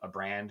building out a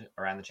brand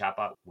around the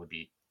chatbot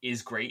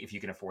is great if you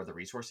can afford the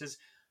resources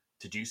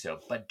to do so,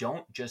 but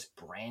don't just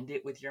brand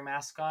it with your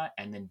mascot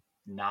and then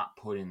not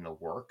put in the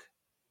work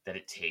that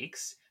it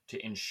takes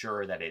to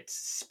ensure that it's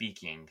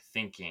speaking,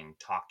 thinking,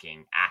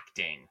 talking,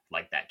 acting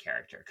like that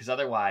character. Because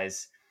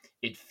otherwise,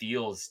 it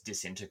feels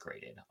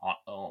disintegrated.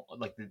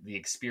 Like the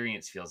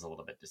experience feels a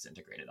little bit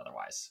disintegrated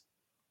otherwise.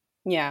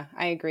 Yeah,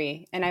 I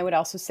agree. And I would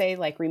also say,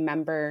 like,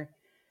 remember,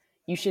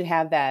 you should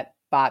have that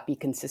bot be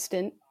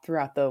consistent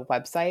throughout the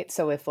website.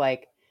 So if,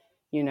 like,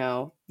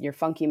 your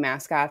funky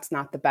mascot's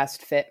not the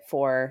best fit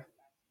for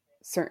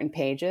certain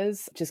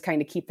pages, just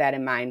kind of keep that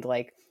in mind.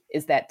 Like,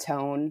 is that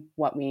tone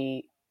what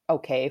we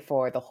okay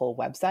for the whole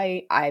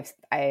website?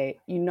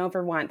 You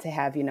never want to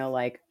have,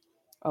 like,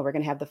 oh, we're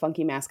going to have the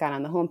funky mascot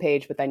on the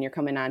homepage, but then you're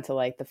coming on to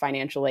like the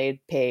financial aid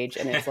page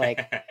and it's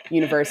like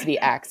University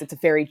X. It's a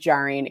very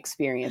jarring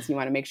experience. You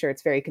want to make sure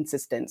it's very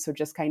consistent. So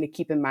just kind of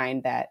keep in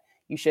mind that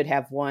you should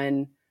have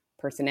one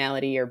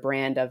personality or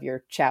brand of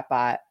your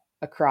chatbot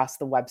across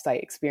the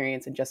website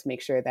experience, and just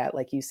make sure that,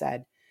 like you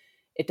said,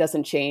 it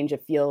doesn't change.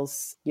 It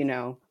feels,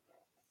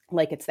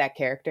 like it's that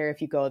character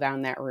if you go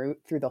down that route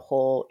through the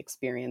whole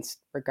experience,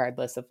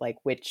 regardless of like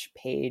which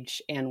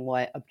page and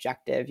what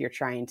objective you're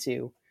trying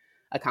to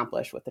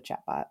accomplish with the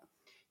chatbot.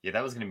 Yeah,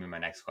 that was going to be my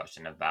next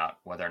question about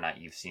whether or not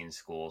you've seen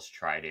schools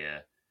try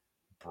to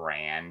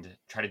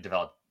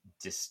develop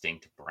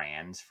distinct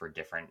brands for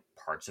different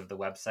parts of the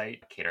website,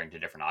 catering to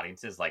different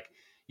audiences. Like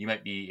you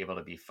might be able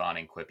to be fun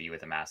and quippy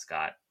with a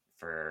mascot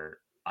for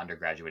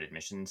undergraduate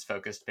admissions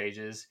focused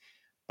pages,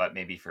 but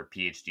maybe for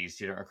PhD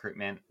student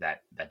recruitment,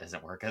 that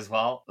doesn't work as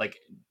well. Like,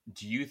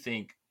 do you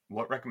think,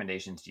 what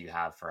recommendations do you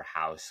have for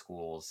how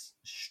schools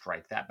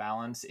strike that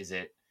balance? Is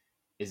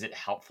it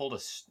helpful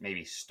to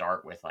maybe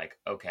start with like,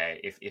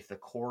 okay, if the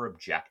core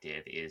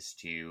objective is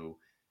to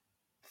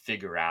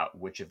figure out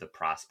which of the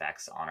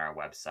prospects on our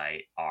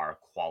website are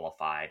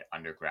qualified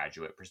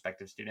undergraduate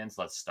prospective students,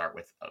 let's start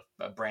with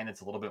a brand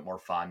that's a little bit more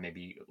fun,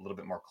 maybe a little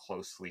bit more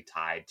closely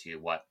tied to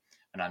what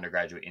an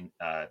undergraduate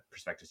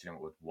prospective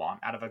student would want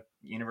out of a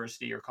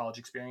university or college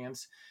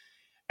experience,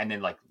 and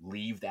then like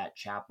leave that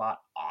chatbot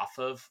off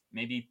of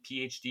maybe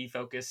PhD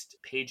focused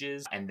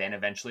pages and then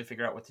eventually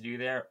figure out what to do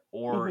there?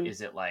 Or Mm-hmm.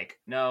 is it like,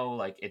 no,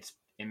 like it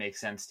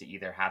makes sense to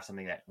either have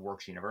something that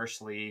works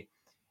universally,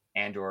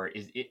 and or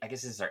is it, I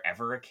guess, is there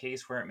ever a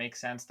case where it makes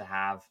sense to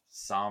have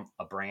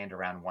a brand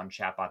around one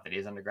chatbot that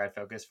is undergrad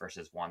focused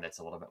versus one that's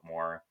a little bit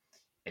more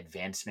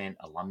advancement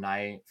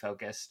alumni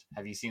focused?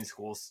 Have you seen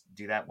schools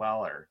do that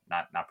well, or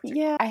not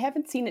particularly? Yeah, I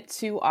haven't seen it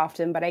too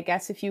often, but I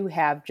guess if you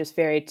have just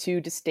very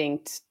two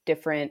distinct,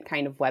 different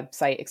kind of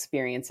website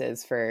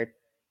experiences for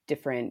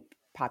different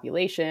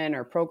population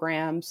or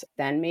programs,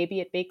 then maybe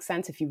it makes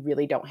sense if you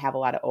really don't have a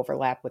lot of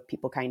overlap with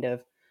people kind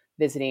of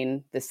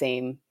visiting the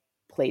same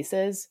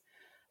places.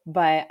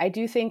 But I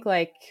do think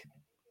like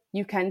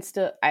you can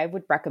still, I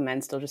would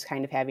recommend still just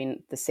kind of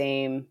having the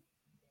same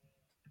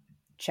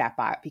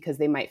chatbot because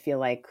they might feel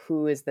like,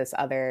 who is this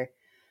other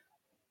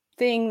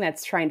thing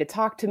that's trying to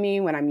talk to me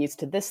when I'm used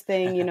to this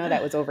thing,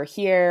 that was over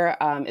here.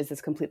 Is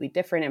this completely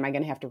different? Am I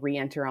going to have to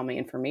re-enter all my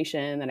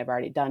information that I've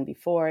already done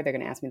before? They're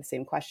going to ask me the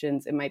same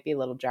questions. It might be a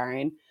little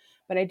jarring,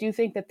 but I do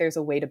think that there's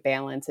a way to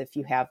balance if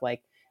you have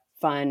like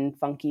fun,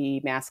 funky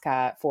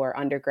mascot for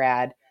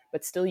undergrad,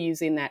 but still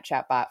using that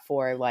chatbot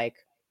for like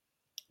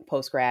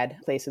post-grad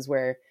places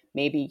where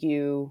maybe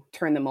you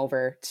turn them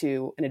over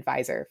to an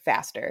advisor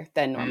faster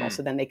than normal. Mm,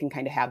 So then they can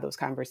kind of have those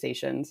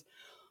conversations,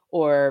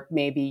 or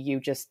maybe you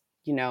just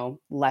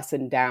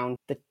lessen down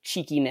the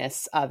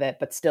cheekiness of it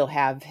but still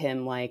have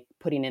him like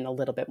putting in a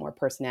little bit more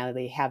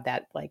personality, have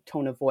that like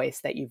tone of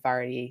voice that you've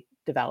already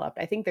developed.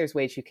 I think there's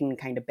ways you can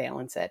kind of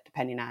balance it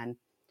depending on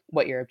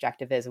what your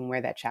objective is and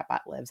where that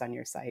chatbot lives on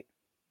your site.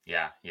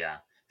 yeah, yeah,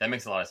 that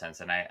makes a lot of sense,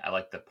 and I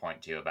like the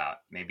point too about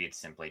maybe it's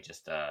simply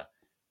just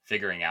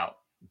figuring out,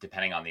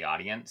 depending on the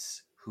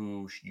audience,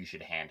 who you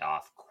should hand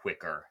off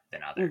quicker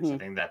than others. I Mm-hmm.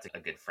 think that's a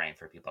good frame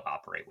for people to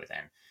operate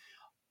within.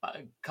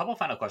 A couple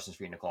final questions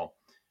for you, Nicole.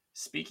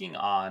 Speaking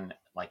on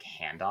like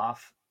handoff,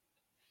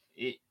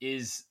 it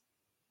is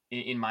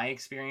in my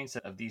experience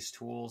of these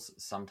tools,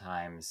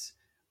 sometimes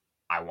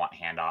I want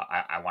handoff.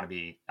 I want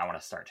to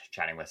start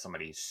chatting with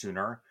somebody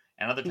sooner,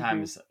 and other Mm-hmm.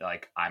 times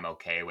like I'm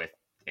okay with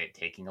it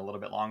taking a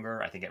little bit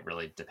longer. I think it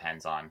really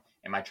depends on,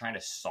 am I trying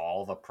to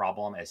solve a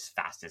problem as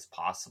fast as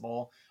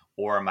possible,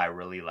 or am I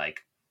really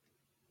like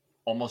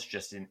almost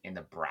just in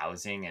the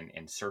browsing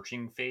and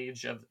searching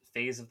phase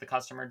of the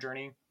customer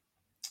journey?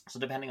 So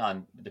depending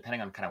on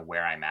kind of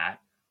where I'm at,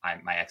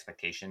 my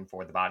expectation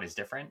for the bot is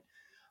different.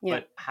 Yeah.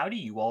 But how do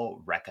you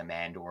all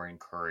recommend or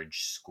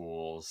encourage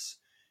schools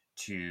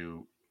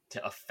to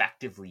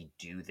effectively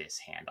do this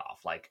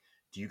handoff? Like,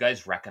 do you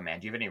guys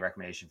recommend? Do you have any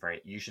recommendation for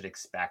it? You should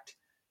expect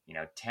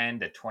 10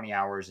 to 20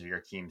 hours of your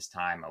team's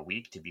time a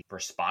week to be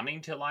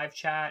responding to live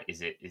chat. Is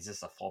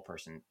this a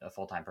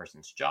full-time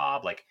person's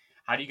job? Like,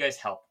 how do you guys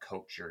help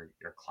coach your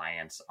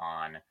clients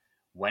on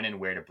when and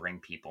where to bring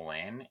people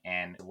in,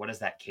 and what does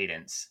that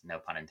cadence, no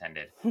pun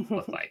intended,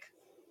 look like?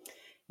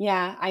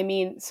 Yeah, I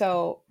mean,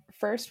 so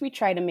first we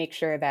try to make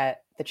sure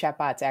that the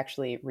chatbot's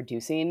actually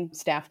reducing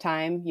staff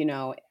time,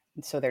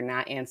 so they're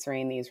not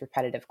answering these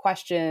repetitive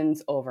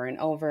questions over and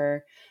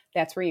over.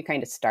 That's where you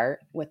kind of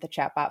start with the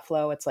chatbot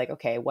flow. It's like,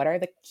 okay, what are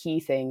the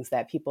key things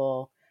that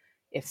people,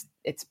 if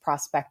it's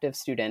prospective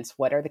students,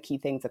 what are the key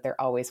things that they're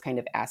always kind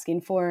of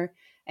asking for?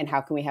 And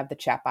how can we have the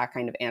chatbot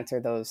kind of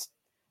answer those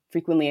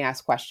frequently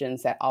asked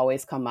questions that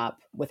always come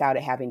up without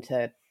it having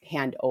to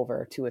hand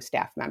over to a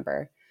staff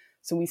member?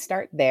 So we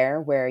start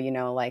there where,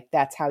 like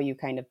that's how you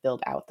kind of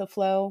build out the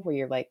flow, where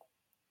you're like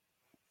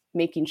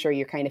making sure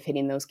you're kind of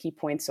hitting those key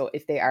points. So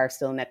if they are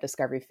still in that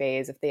discovery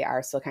phase, if they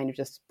are still kind of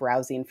just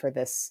browsing for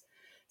this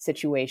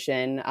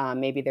situation,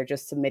 maybe they're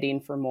just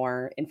submitting for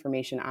more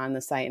information on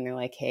the site and they're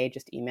like, hey,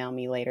 just email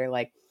me later.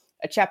 Like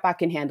a chatbot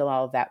can handle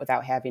all of that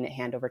without having it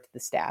hand over to the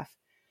staff.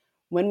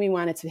 When we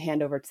want it to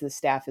hand over to the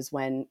staff is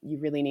when you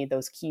really need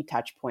those key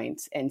touch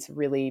points and to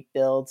really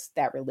build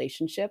that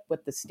relationship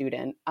with the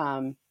student.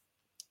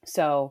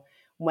 So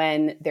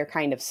when they're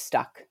kind of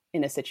stuck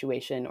in a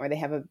situation or they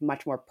have a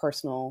much more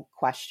personal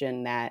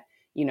question that,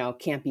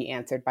 can't be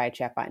answered by a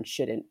chatbot and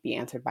shouldn't be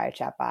answered by a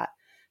chatbot,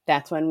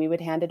 that's when we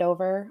would hand it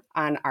over.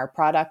 On our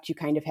product, you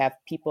kind of have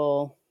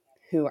people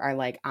who are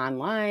like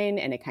online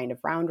and it kind of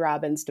round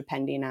robins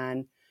depending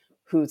on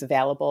who's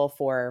available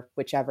for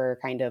whichever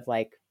kind of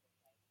like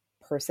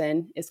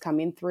person is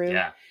coming through,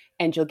 Yeah.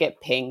 and you'll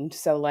get pinged.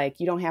 So like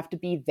you don't have to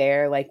be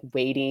there like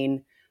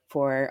waiting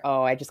for,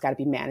 oh, I just got to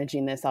be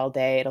managing this all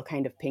day. It'll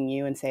kind of ping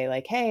you and say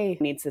like, hey,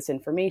 needs this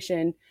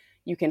information.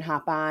 You can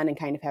hop on and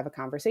kind of have a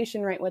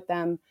conversation right with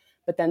them.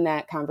 But then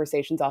that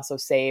conversation's also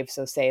saved.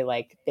 So say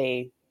like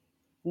they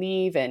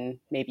leave and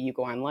maybe you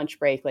go on lunch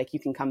break, like you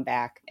can come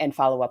back and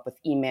follow up with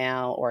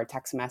email or a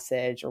text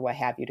message or what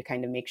have you to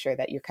kind of make sure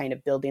that you're kind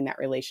of building that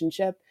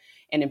relationship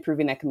and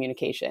improving that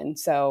communication.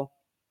 So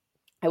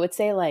I would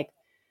say like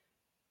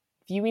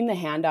viewing the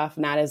handoff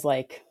not as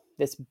like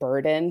this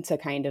burden to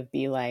kind of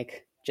be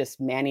like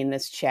just manning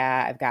this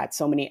chat. I've got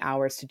so many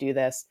hours to do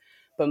this,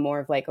 but more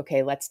of like,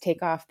 okay, let's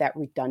take off that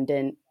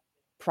redundant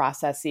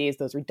processes,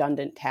 those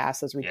redundant tasks,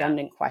 those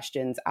redundant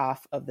questions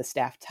off of the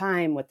staff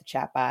time with the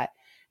chatbot,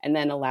 and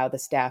then allow the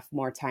staff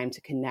more time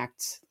to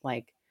connect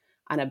like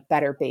on a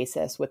better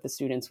basis with the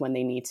students when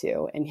they need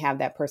to, and have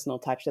that personal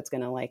touch that's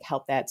going to like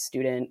help that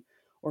student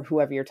or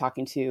whoever you're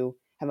talking to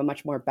have a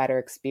much more better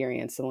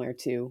experience, similar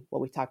to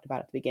what we talked about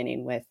at the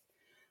beginning with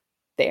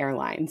the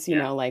airlines. You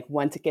know, like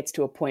once it gets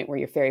to a point where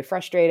you're very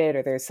frustrated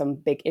or there's some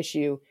big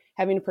issue,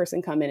 having a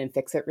person come in and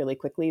fix it really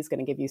quickly is going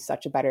to give you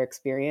such a better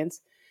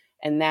experience.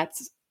 And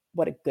that's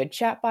what a good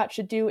chatbot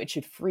should do. It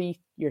should free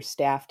your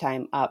staff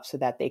time up so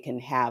that they can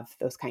have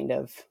those kind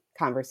of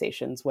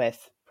conversations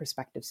with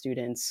prospective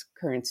students,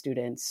 current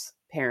students,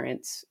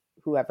 parents,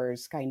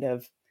 whoever's kind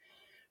of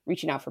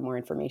reaching out for more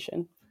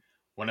information.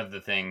 One of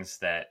the things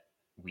that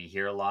we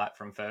hear a lot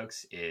from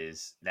folks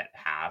is that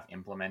have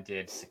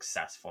implemented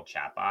successful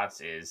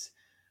chatbots is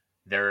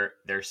their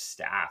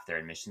staff, their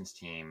admissions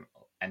team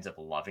ends up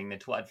loving the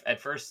tool. At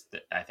first,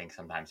 I think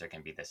sometimes there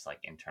can be this like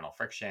internal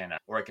friction,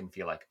 or it can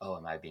feel like, oh,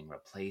 am I being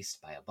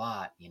replaced by a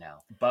bot? You know,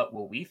 but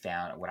what we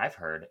found, what I've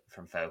heard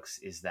from folks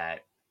is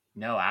that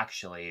no,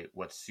 actually,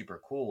 what's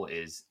super cool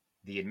is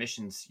your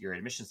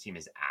admissions team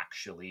is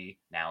actually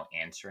now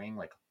answering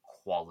like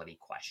quality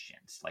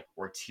questions, like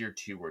or tier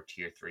 2 or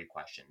tier 3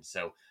 questions.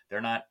 So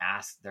they're not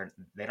asked,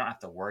 they don't have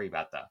to worry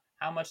about the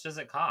how much does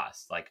it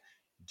cost? Like,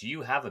 do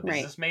you have a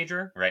business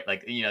major? Right?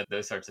 Like, you know,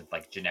 those sorts of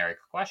like generic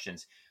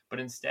questions.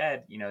 But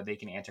instead, you know, they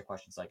can answer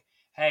questions like,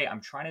 hey,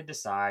 I'm trying to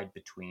decide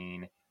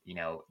between, you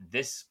know,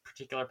 this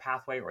particular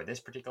pathway or this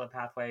particular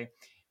pathway.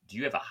 Do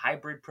you have a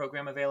hybrid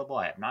program available?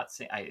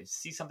 I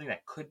see something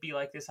that could be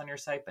like this on your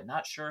site, but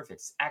not sure if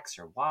it's X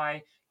or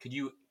Y. Could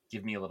you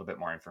give me a little bit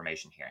more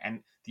information here?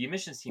 And the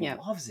admissions team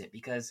loves it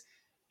because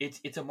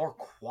it's a more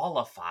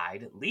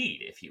qualified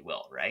lead, if you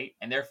will, right?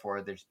 And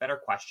therefore, there's better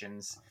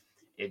questions.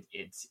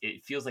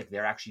 It feels like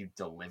they're actually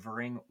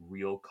delivering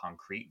real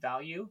concrete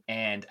value.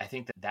 And I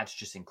think that that's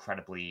just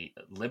incredibly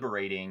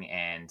liberating.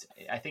 And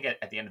I think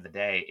at the end of the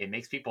day, it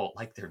makes people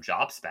like their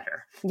jobs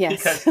better.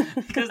 Yes.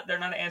 because they're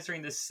not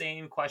answering the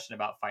same question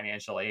about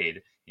financial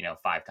aid, you know,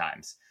 5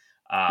 times.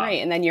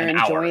 Right. And then you're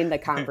enjoying the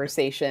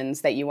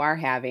conversations that you are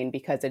having,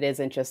 because it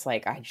isn't just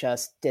like, I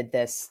just did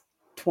this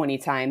 20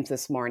 times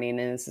this morning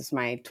and this is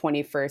my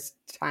 21st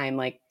time,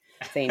 like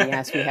saying,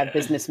 yes, we have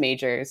business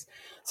majors.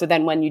 So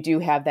then when you do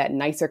have that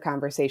nicer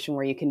conversation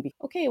where you can be,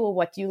 okay, well,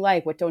 what do you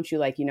like? What don't you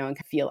like? You know, and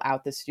feel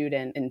out the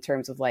student in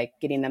terms of like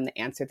getting them the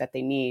answer that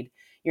they need.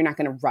 You're not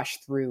going to rush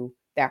through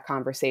that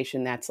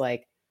conversation that's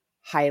like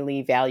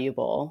highly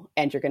valuable,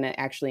 and you're going to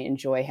actually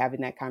enjoy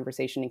having that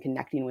conversation and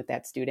connecting with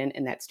that student,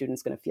 and that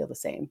student's going to feel the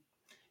same.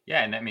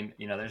 Yeah. And I mean,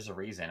 you know, there's a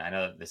reason. I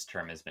know that this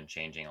term has been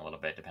changing a little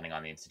bit depending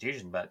on the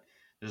institution, but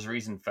there's a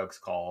reason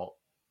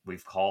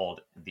we've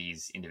called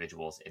these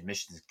individuals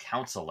admissions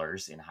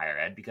counselors in higher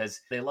ed,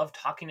 because they love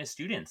talking to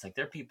students. Like,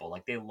 they're people,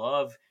 like they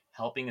love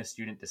helping a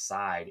student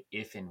decide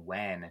if and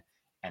when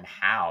and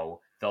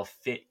how they'll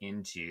fit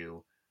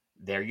into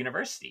their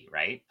university,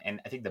 right?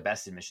 And I think the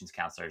best admissions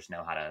counselors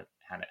know how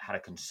to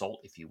consult,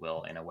 if you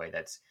will, in a way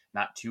that's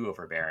not too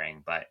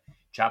overbearing. But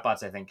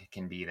chatbots, I think,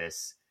 can be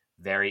this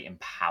very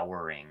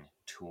empowering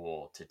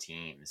tool to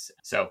teams.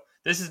 So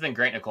this has been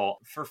great, Nicole.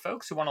 For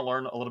folks who want to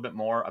learn a little bit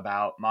more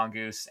about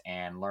Mongoose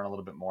and learn a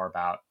little bit more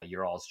about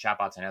your all's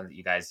chatbots, I know that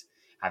you guys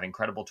have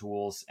incredible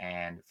tools,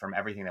 and from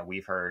everything that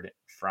we've heard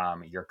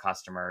from your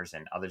customers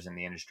and others in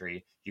the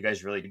industry, you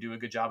guys really do a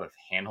good job of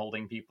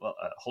holding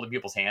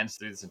people's hands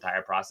through this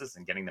entire process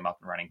and getting them up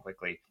and running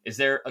quickly. Is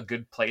there a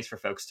good place for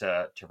folks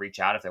to reach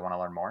out if they want to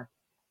learn more?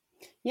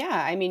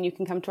 Yeah, I mean, you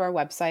can come to our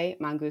website,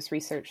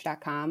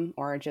 mongooseresearch.com,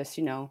 or just,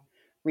 you know,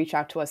 reach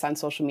out to us on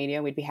social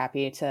media. We'd be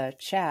happy to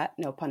chat,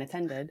 no pun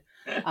intended,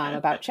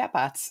 about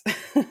chatbots.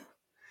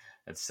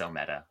 That's so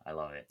meta. I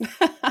love it.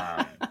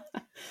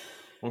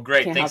 Well,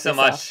 great. Thanks so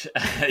much.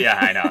 Yeah,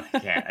 I know.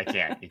 I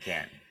can't. You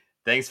can't.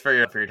 Thanks for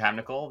your time,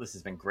 Nicole. This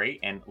has been great.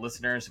 And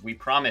listeners, we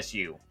promise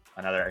you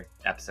another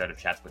episode of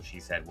Chats What She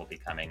Said will be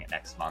coming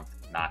next month,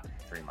 not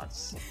 3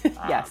 months.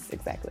 Yes,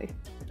 exactly.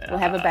 We'll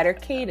have a better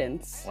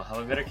cadence.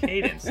 Oh,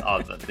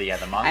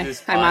 the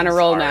Mongoose I'm on a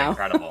roll now.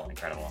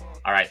 Incredible.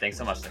 All right. Thanks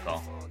so much,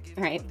 Nicole.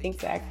 All right. Thanks,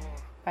 Zach.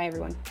 Bye,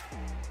 everyone.